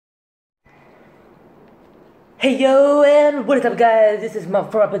Hey yo, and what is up guys, this is my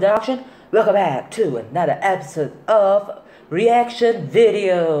production. Welcome back to another episode of reaction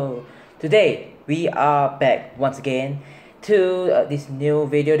video. Today we are back once again to this new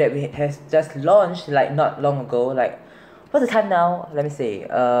video that we has just launched like not long ago. Like, what's the time now? Let me see.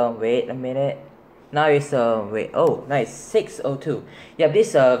 Wait a minute. Now it's nice, 6:02. Yeah,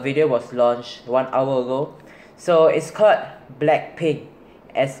 this video was launched 1 hour ago. So it's called Blackpink,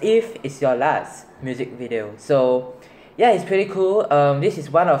 as if it's your last music video. So yeah, it's pretty cool. This is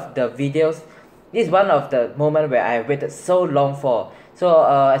one of the videos. This is one of the moment where I waited so long for. So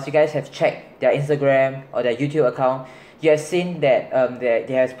as you guys have checked their Instagram or their YouTube account, you have seen that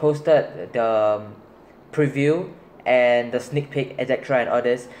they has posted the preview and the sneak peek, etc., and all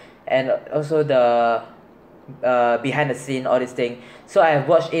this, and also the behind the scene, all this thing. So I have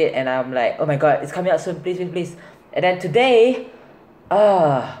watched it and I'm like, oh my god, it's coming out soon, please, please, please. And then today,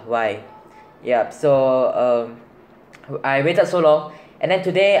 why? Yeah, so I waited so long, and then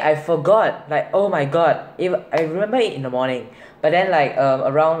today I forgot, like, oh my god, if I remember it in the morning, but then like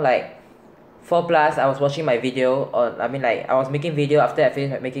around like 4 plus, I was watching my video, or I mean like I was making video. After I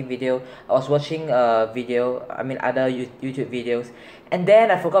finished making video, I was watching video, I mean other YouTube videos, and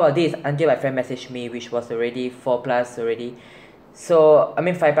then I forgot about this until my friend messaged me, which was already 4 plus already. So I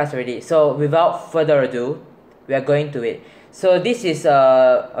mean 5 plus already. So without further ado, we are going to it. So this is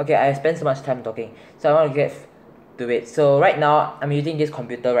okay, I spent so much time talking, so I want to get to it. So right now I'm using this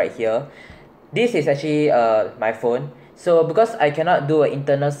computer right here. This is actually my phone. So because I cannot do an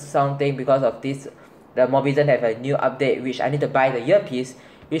internal sound thing because of this, the Mobizen have a new update which I need to buy the earpiece,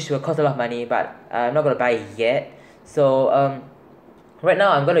 which will cost a lot of money, but I'm not gonna buy it yet. So right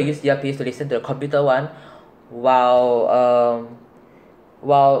now I'm gonna use the earpiece to listen to the computer one while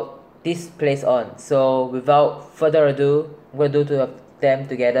this plays on. So without further ado, I'm gonna do two of them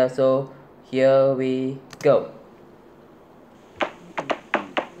together. So here we go.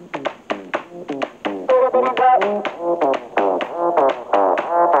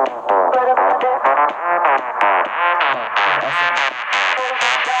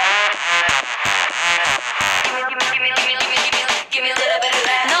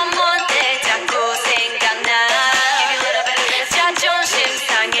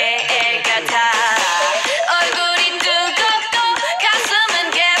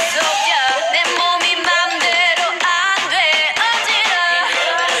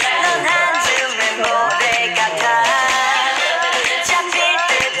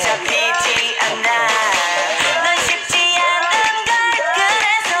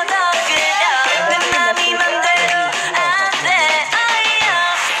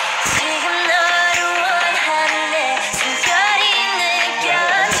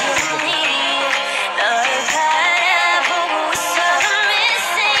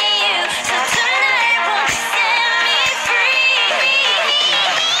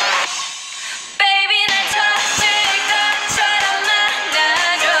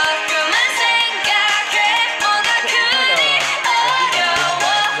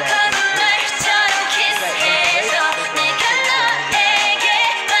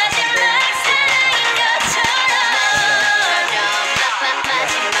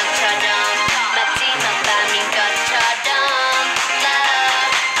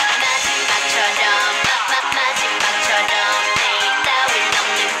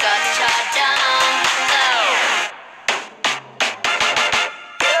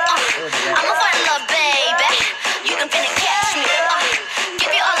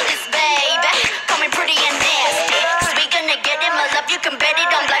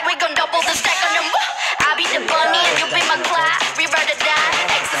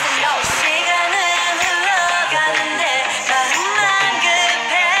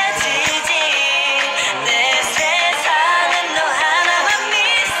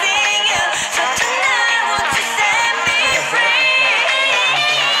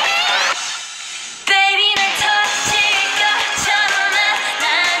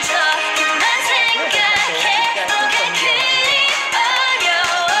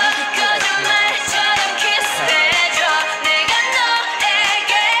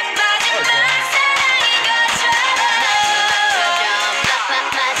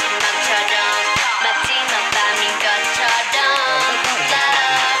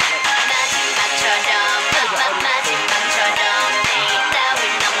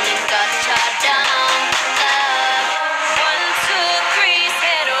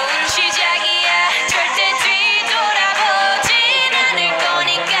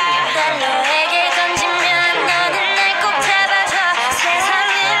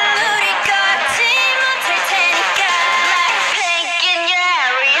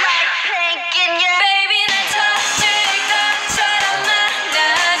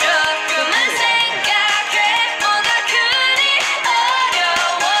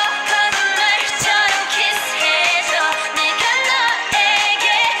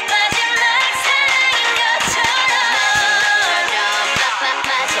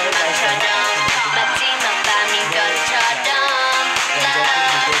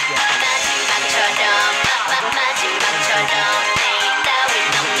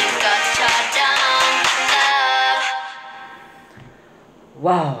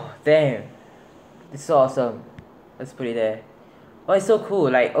 Wow, damn, it's so awesome. Let's put it there. Oh, it's so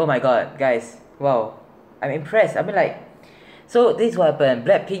cool. Like, oh my god, guys, wow, I'm impressed. I mean, like, so this is what happened.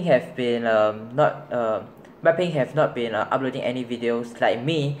 Blackpink have not been uploading any videos like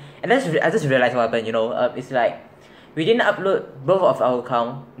me, and I just realized what happened. It's like we didn't upload, both of our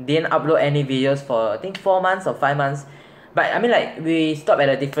account didn't upload any videos for I think 4 months or 5 months, but I mean, like, we stopped at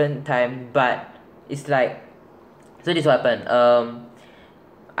a different time. But it's like, so this is what happened.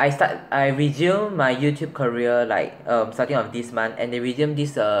 I resumed my YouTube career like starting of this month, and they resumed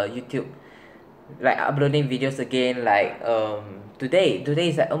this YouTube, like, uploading videos again, like today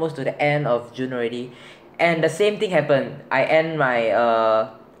is like almost to the end of June already, and the same thing happened.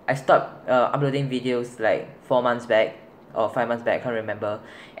 I stopped uploading videos like 4 months back or 5 months back, I can't remember,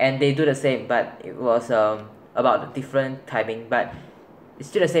 and they do the same, but it was about a different timing, but it's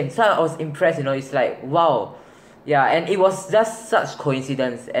still the same. So I was impressed, it's like, wow. Yeah, and it was just such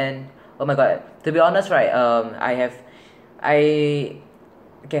coincidence. And oh my god, to be honest, right, okay,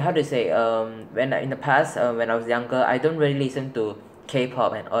 how to say, when in the past, when I was younger, I don't really listen to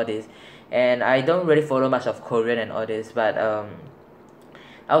K-pop and all this, and I don't really follow much of Korean and all this, but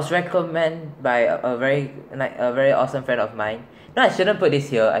I was recommended by a very awesome friend of mine. No, I shouldn't put this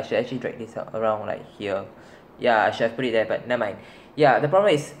here. I should actually drag this around, like, here. Yeah, I should have put it there, but never mind. Yeah, the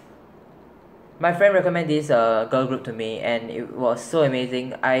problem is, my friend recommended this girl group to me, and it was so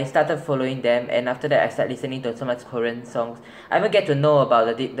amazing. I started following them, and after that I started listening to so much Korean songs. I even get to know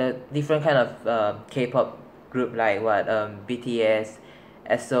about the different kind of K-pop group, like what BTS,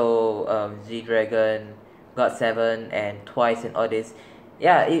 EXO, G-Dragon, GOT7, and Twice, and all this.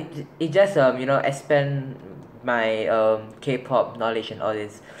 Yeah, it just expand my K-pop knowledge and all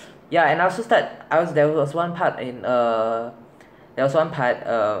this. Yeah, and I also there was one part in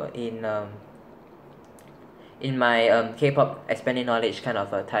my K-pop expanding knowledge kind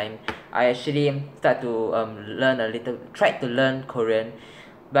of time. I actually tried to learn Korean,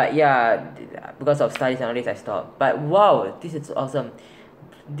 but yeah, because of studies and all this, I stopped. But wow, this is awesome.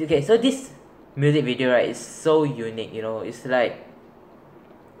 Okay, so this music video, right, is so unique. It's like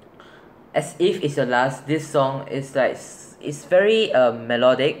as if it's your last. This song is like, it's very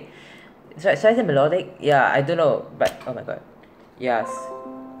melodic. Should I say melodic? Yeah, I don't know, but oh my god, yes.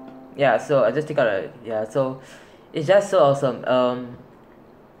 Yeah, so I just take out so it's just so awesome.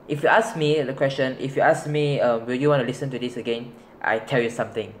 If you ask me, will you want to listen to this again, I tell you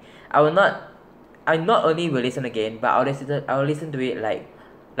something, I not only will listen again, but I will listen to it like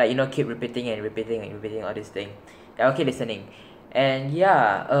keep repeating and repeating all this thing. I'll keep listening. And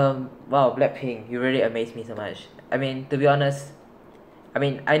yeah, wow, Blackpink, you really amaze me so much. I mean, to be honest,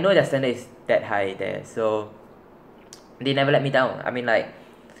 I know their standard is that high there, so they never let me down. I mean, like,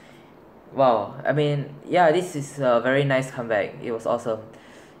 wow, yeah, this is a very nice comeback. It was awesome.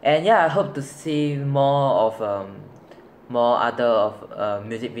 And yeah, I hope to see more other of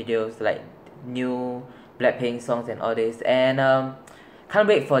music videos, like new Blackpink songs and all this. And can't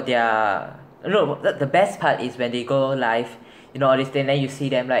wait for their, no, the best part is when they go live, all this thing, then you see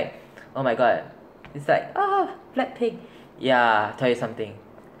them, like, oh my god, it's like, Blackpink. Yeah, tell you something,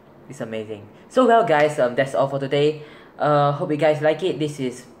 it's amazing. So well, guys, that's all for today. Hope you guys like it. This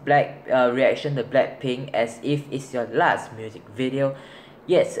is reaction to Blackpink, as if it's your last music video.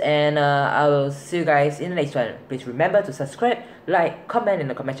 Yes, and I will see you guys in the next one. Please remember to subscribe, like, comment in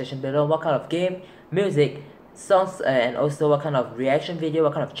the comment section below what kind of game, music, songs, and also what kind of reaction video,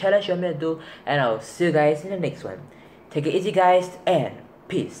 what kind of challenge you want me to do. And I will see you guys in the next one. Take it easy, guys, and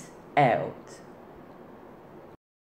peace out.